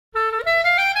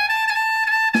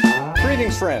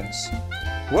Greetings, friends.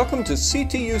 Welcome to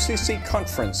CTUCC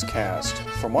ConferenceCast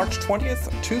for March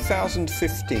 20th,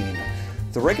 2015,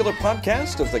 the regular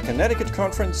podcast of the Connecticut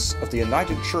Conference of the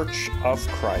United Church of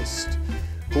Christ.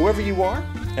 Whoever you are,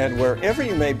 and wherever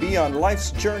you may be on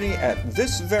life's journey at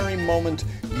this very moment,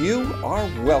 you are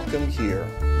welcome here.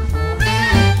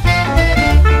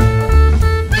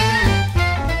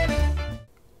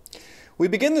 We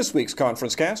begin this week's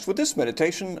conference cast with this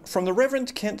meditation from the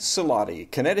Reverend Kent Siladi,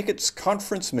 Connecticut's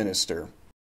conference minister.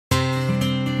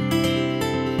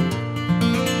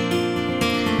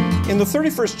 In the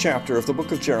 31st chapter of the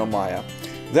book of Jeremiah,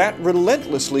 that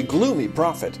relentlessly gloomy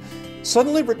prophet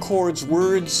suddenly records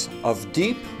words of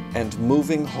deep and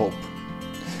moving hope.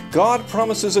 God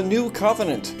promises a new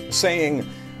covenant, saying,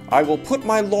 "I will put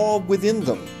my law within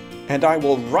them, and I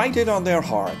will write it on their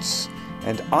hearts,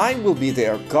 and I will be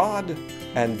their God,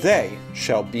 and they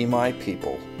shall be my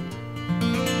people."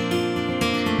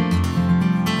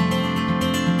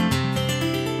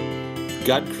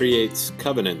 God creates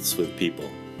covenants with people.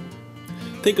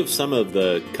 Think of some of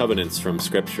the covenants from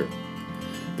Scripture.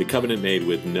 The covenant made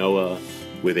with Noah,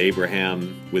 with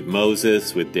Abraham, with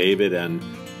Moses, with David, and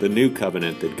the new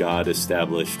covenant that God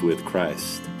established with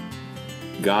Christ.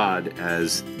 God,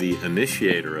 as the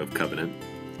initiator of covenant,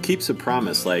 keeps a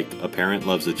promise like a parent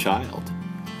loves a child.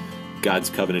 God's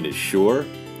covenant is sure,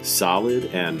 solid,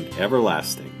 and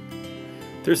everlasting.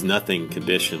 There's nothing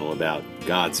conditional about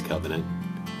God's covenant.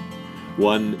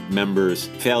 One member's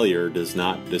failure does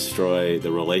not destroy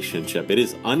the relationship. It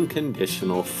is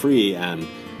unconditional, free, and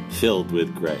filled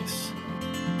with grace.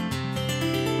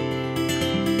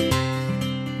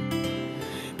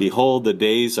 "Behold, the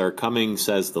days are coming,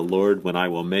 says the Lord, when I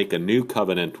will make a new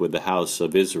covenant with the house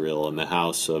of Israel and the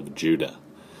house of Judah."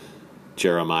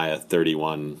 Jeremiah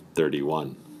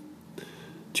 31:31.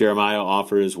 Jeremiah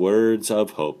offers words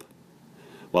of hope.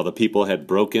 While the people had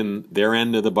broken their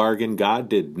end of the bargain, God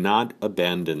did not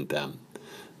abandon them.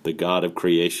 The God of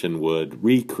creation would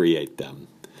recreate them.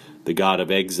 The God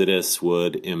of Exodus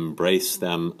would embrace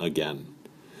them again.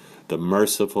 The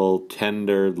merciful,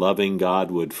 tender, loving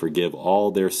God would forgive all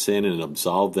their sin and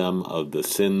absolve them of the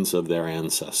sins of their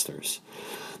ancestors.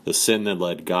 The sin that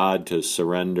led God to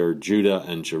surrender Judah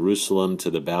and Jerusalem to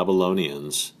the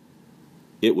Babylonians,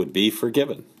 it would be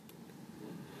forgiven.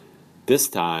 This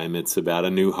time it's about a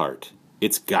new heart.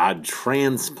 It's God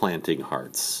transplanting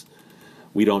hearts.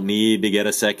 We don't need to get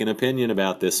a second opinion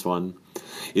about this one.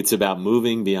 It's about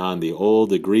moving beyond the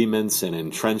old agreements and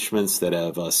entrenchments that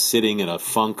have us sitting in a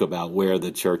funk about where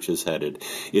the church is headed.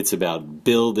 It's about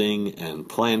building and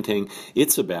planting.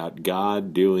 It's about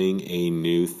God doing a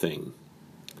new thing.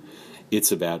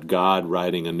 It's about God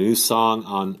writing a new song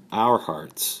on our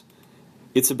hearts.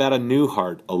 It's about a new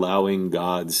heart allowing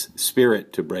God's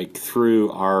Spirit to break through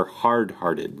our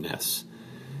hard-heartedness.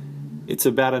 It's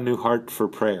about a new heart for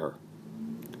prayer.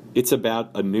 It's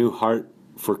about a new heart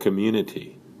for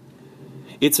community.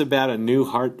 It's about a new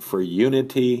heart for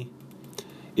unity.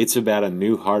 It's about a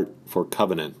new heart for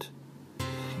covenant.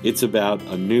 It's about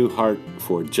a new heart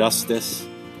for justice.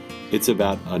 It's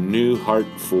about a new heart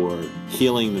for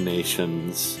healing the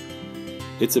nations.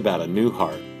 It's about a new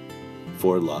heart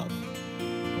for love.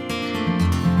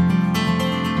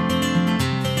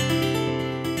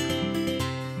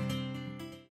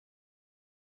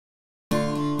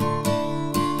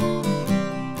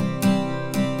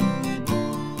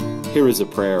 Here is a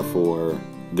prayer for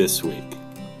this week.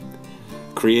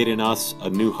 Create in us a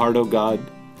new heart, O God.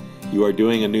 You are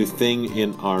doing a new thing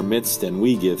in our midst, and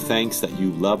we give thanks that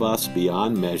you love us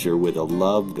beyond measure with a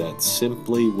love that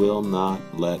simply will not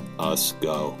let us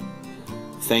go.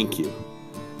 Thank you.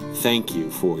 Thank you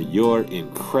for your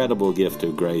incredible gift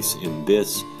of grace in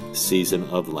this season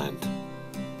of Lent.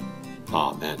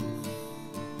 Amen.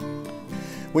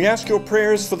 We ask your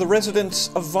prayers for the residents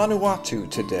of Vanuatu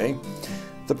today.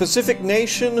 The Pacific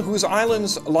nation, whose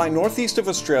islands lie northeast of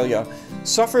Australia,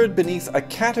 suffered beneath a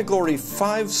Category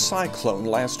 5 cyclone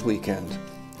last weekend.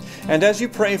 And as you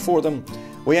pray for them,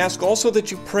 we ask also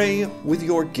that you pray with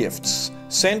your gifts,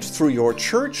 sent through your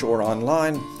church or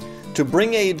online, to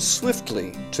bring aid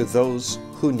swiftly to those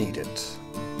who need it.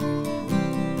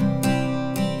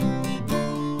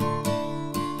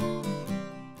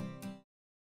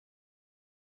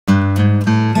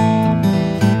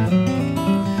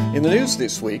 In the news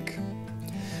this week,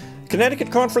 Connecticut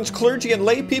Conference clergy and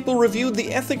lay people reviewed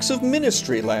the ethics of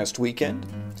ministry last weekend.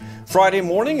 Friday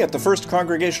morning at the First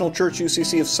Congregational Church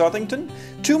UCC of Southington,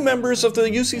 two members of the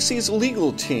UCC's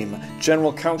legal team,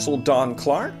 General Counsel Don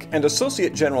Clark and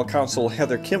Associate General Counsel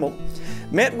Heather Kimmel,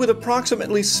 met with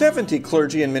approximately 70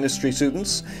 clergy and ministry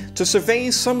students to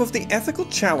survey some of the ethical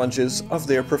challenges of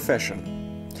their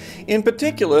profession. In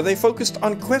particular, they focused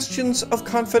on questions of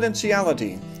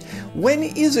confidentiality. When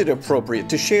is it appropriate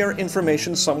to share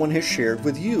information someone has shared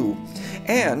with you?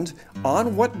 And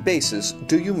on what basis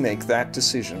do you make that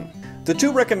decision? The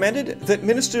two recommended that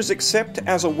ministers accept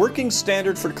as a working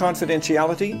standard for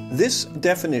confidentiality this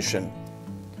definition.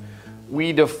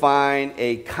 We define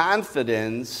a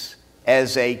confidence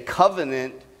as a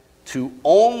covenant to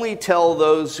only tell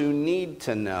those who need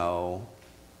to know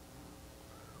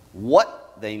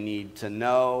what they need to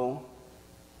know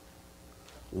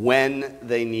when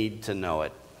they need to know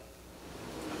it.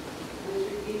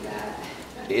 Repeat that.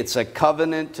 It's a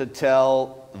covenant to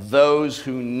tell those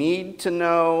who need to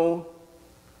know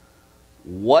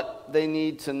what they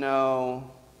need to know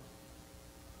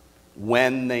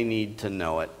when they need to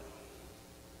know it.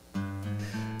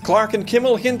 Clark and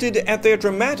Kimmel hinted at their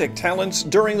dramatic talents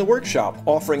during the workshop,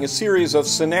 offering a series of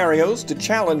scenarios to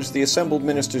challenge the assembled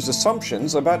ministers'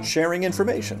 assumptions about sharing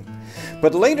information.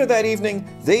 But later that evening,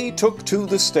 they took to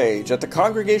the stage at the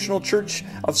Congregational Church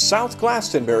of South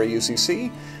Glastonbury,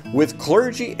 UCC, with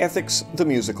Clergy Ethics the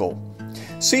Musical.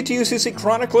 CTUCC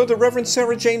chronicler, the Reverend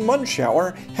Sarah Jane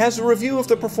Munschauer, has a review of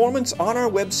the performance on our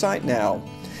website now.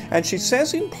 And she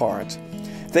says in part,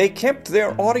 they kept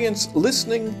their audience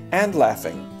listening and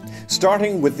laughing.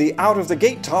 Starting with the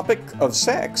out-of-the-gate topic of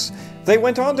sex, they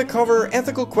went on to cover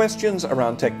ethical questions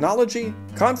around technology,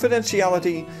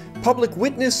 confidentiality, public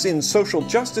witness in social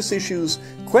justice issues,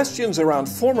 questions around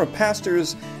former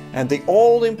pastors, and the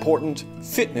all-important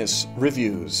fitness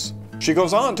reviews. She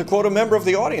goes on to quote a member of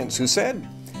the audience who said,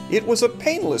 "It was a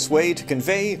painless way to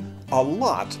convey a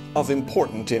lot of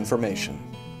important information."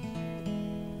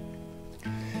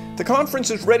 The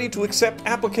conference is ready to accept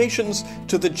applications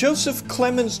to the Joseph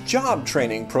Clemens Job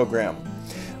Training Program.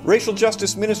 Racial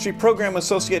Justice Ministry Program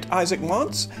Associate Isaac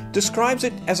Montz describes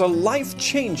it as a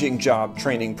life-changing job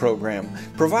training program,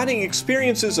 providing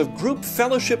experiences of group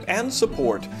fellowship and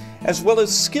support, as well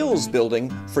as skills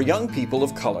building for young people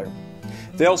of color.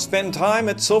 They'll spend time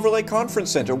at Silver Lake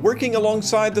Conference Center working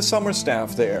alongside the summer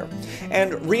staff there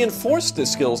and reinforce the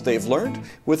skills they've learned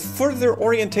with further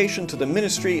orientation to the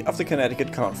ministry of the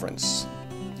Connecticut Conference.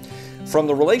 From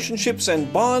the relationships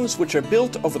and bonds which are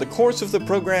built over the course of the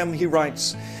program, he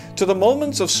writes, to the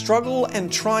moments of struggle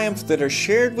and triumph that are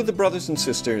shared with the brothers and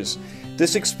sisters,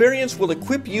 this experience will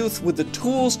equip youth with the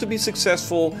tools to be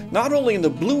successful not only in the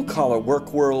blue-collar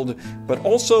work world, but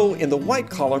also in the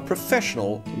white-collar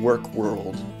professional work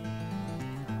world.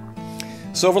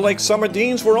 Silver Lake Summer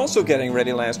Deans were also getting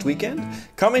ready last weekend,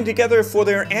 coming together for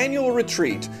their annual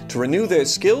retreat to renew their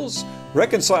skills,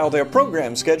 reconcile their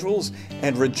program schedules,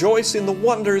 and rejoice in the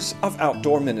wonders of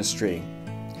outdoor ministry.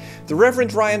 The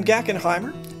Reverend Ryan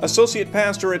Gackenheimer, Associate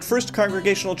Pastor at First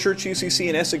Congregational Church UCC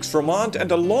in Essex, Vermont,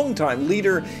 and a longtime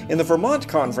leader in the Vermont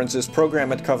Conferences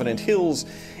program at Covenant Hills,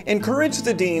 encouraged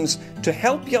the deans to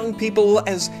help young people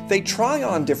as they try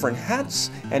on different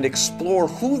hats and explore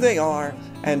who they are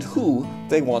and who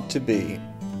they want to be.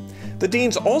 The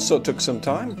deans also took some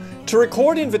time to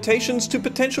record invitations to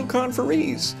potential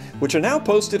conferees, which are now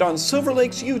posted on Silver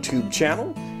Lake's YouTube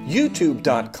channel,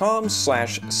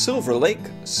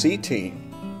 youtube.com/SilverLakeCT.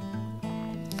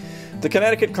 The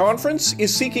Connecticut Conference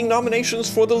is seeking nominations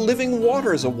for the Living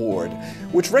Waters Award,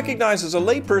 which recognizes a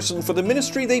layperson for the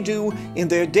ministry they do in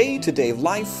their day-to-day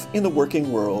life in the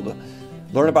working world.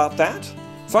 Learn about that,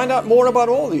 find out more about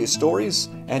all these stories,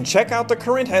 and check out the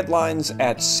current headlines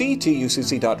at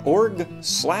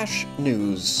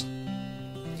ctucc.org/news.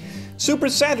 Super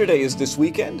Saturday is this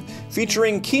weekend,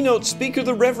 featuring keynote speaker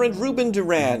the Reverend Reuben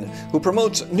Duran, who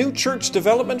promotes new church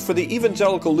development for the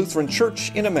Evangelical Lutheran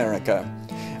Church in America.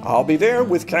 I'll be there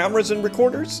with cameras and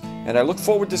recorders, and I look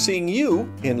forward to seeing you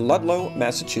in Ludlow,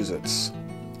 Massachusetts.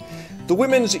 The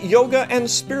Women's Yoga and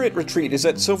Spirit Retreat is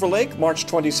at Silver Lake, March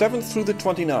 27th through the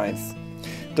 29th.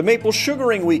 The Maple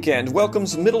Sugaring Weekend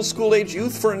welcomes middle school-age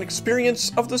youth for an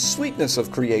experience of the sweetness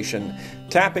of creation,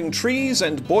 tapping trees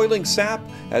and boiling sap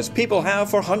as people have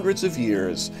for hundreds of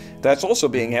years. That's also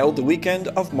being held the weekend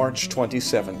of March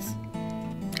 27th.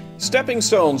 Stepping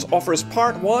Stones offers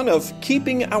part one of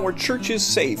Keeping Our Churches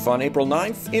Safe on April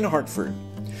 9th in Hartford.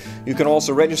 You can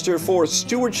also register for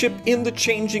Stewardship in the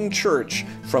Changing Church,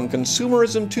 From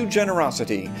Consumerism to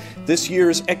Generosity, this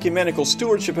year's ecumenical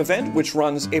stewardship event, which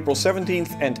runs April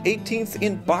 17th and 18th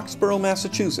in Boxborough,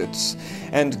 Massachusetts.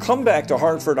 And come back to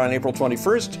Hartford on April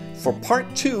 21st for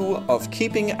Part 2 of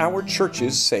Keeping Our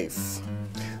Churches Safe.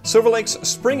 Silver Lake's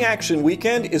Spring Action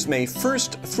Weekend is May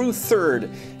 1st through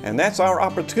 3rd, and that's our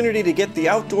opportunity to get the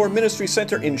Outdoor Ministry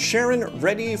Center in Sharon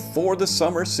ready for the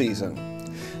summer season.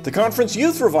 The Conference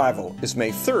Youth Revival is May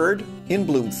 3rd in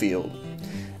Bloomfield.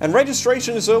 And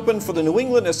registration is open for the New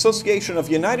England Association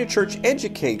of United Church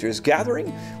Educators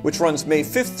Gathering, which runs May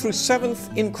 5th through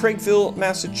 7th in Craigville,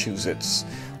 Massachusetts.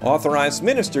 Authorized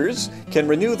ministers can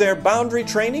renew their boundary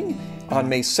training on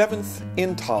May 7th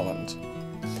in Tolland.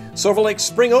 Silver Lake's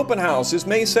Spring Open House is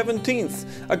May 17th,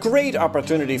 a great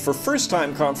opportunity for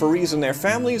first-time conferees and their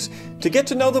families to get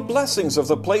to know the blessings of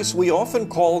the place we often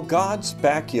call God's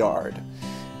backyard.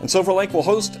 And Silver Lake will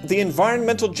host the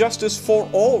Environmental Justice for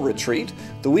All retreat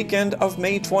the weekend of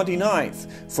May 29th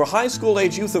for high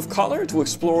school-age youth of color to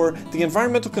explore the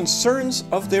environmental concerns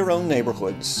of their own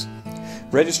neighborhoods.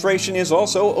 Registration is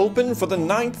also open for the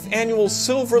 9th Annual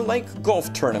Silver Lake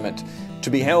Golf Tournament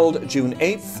to be held June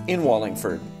 8th in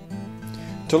Wallingford.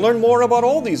 To learn more about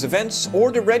all these events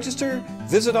or to register,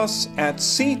 visit us at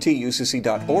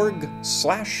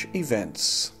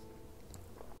ctucc.org/events.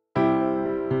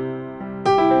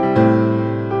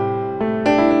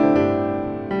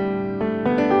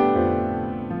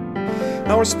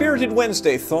 Our Spirited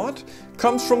Wednesday thought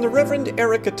comes from the Reverend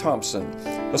Erica Thompson,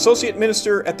 Associate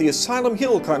Minister at the Asylum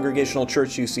Hill Congregational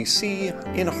Church UCC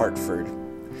in Hartford.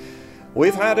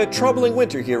 We've had a troubling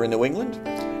winter here in New England,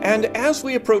 and as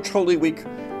we approach Holy Week,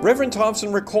 Reverend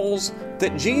Thompson recalls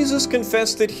that Jesus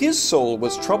confessed that his soul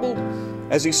was troubled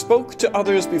as he spoke to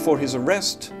others before his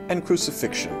arrest and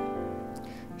crucifixion.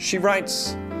 She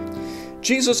writes,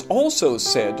 Jesus also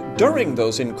said during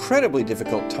those incredibly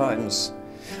difficult times,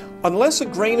 "Unless a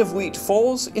grain of wheat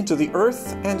falls into the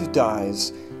earth and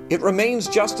dies, it remains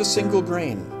just a single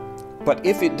grain. But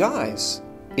if it dies,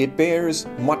 it bears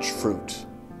much fruit."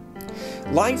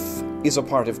 Life is a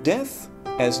part of death,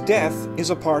 as death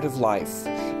is a part of life,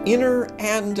 inner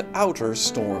and outer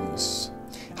storms.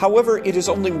 However, it is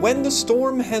only when the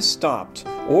storm has stopped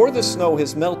or the snow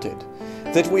has melted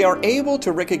that we are able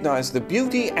to recognize the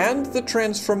beauty and the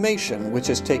transformation which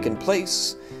has taken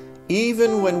place,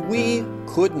 even when we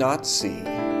could not see.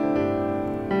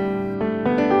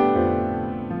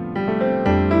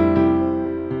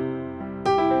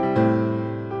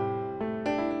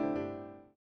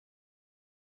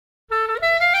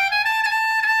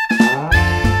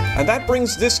 And that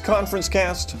brings this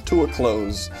ConferenceCast to a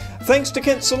close. Thanks to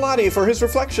Kent Siladi for his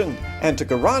reflection, and to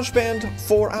GarageBand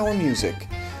for our music.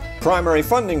 Primary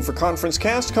funding for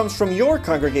ConferenceCast comes from your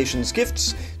congregation's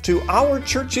gifts to our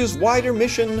church's wider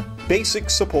mission, basic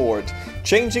support,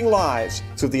 changing lives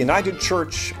through the United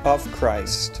Church of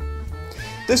Christ.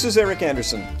 This is Eric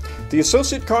Anderson, the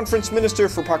Associate Conference Minister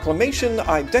for Proclamation,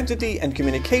 Identity, and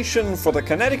Communication for the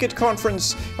Connecticut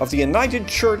Conference of the United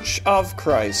Church of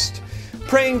Christ,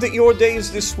 praying that your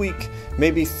days this week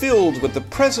may be filled with the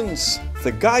presence,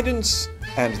 the guidance,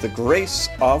 and the grace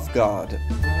of God.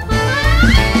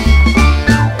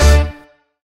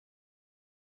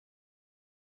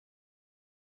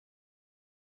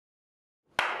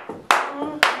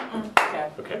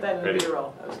 Okay. Then Ready?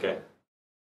 B-roll. Okay.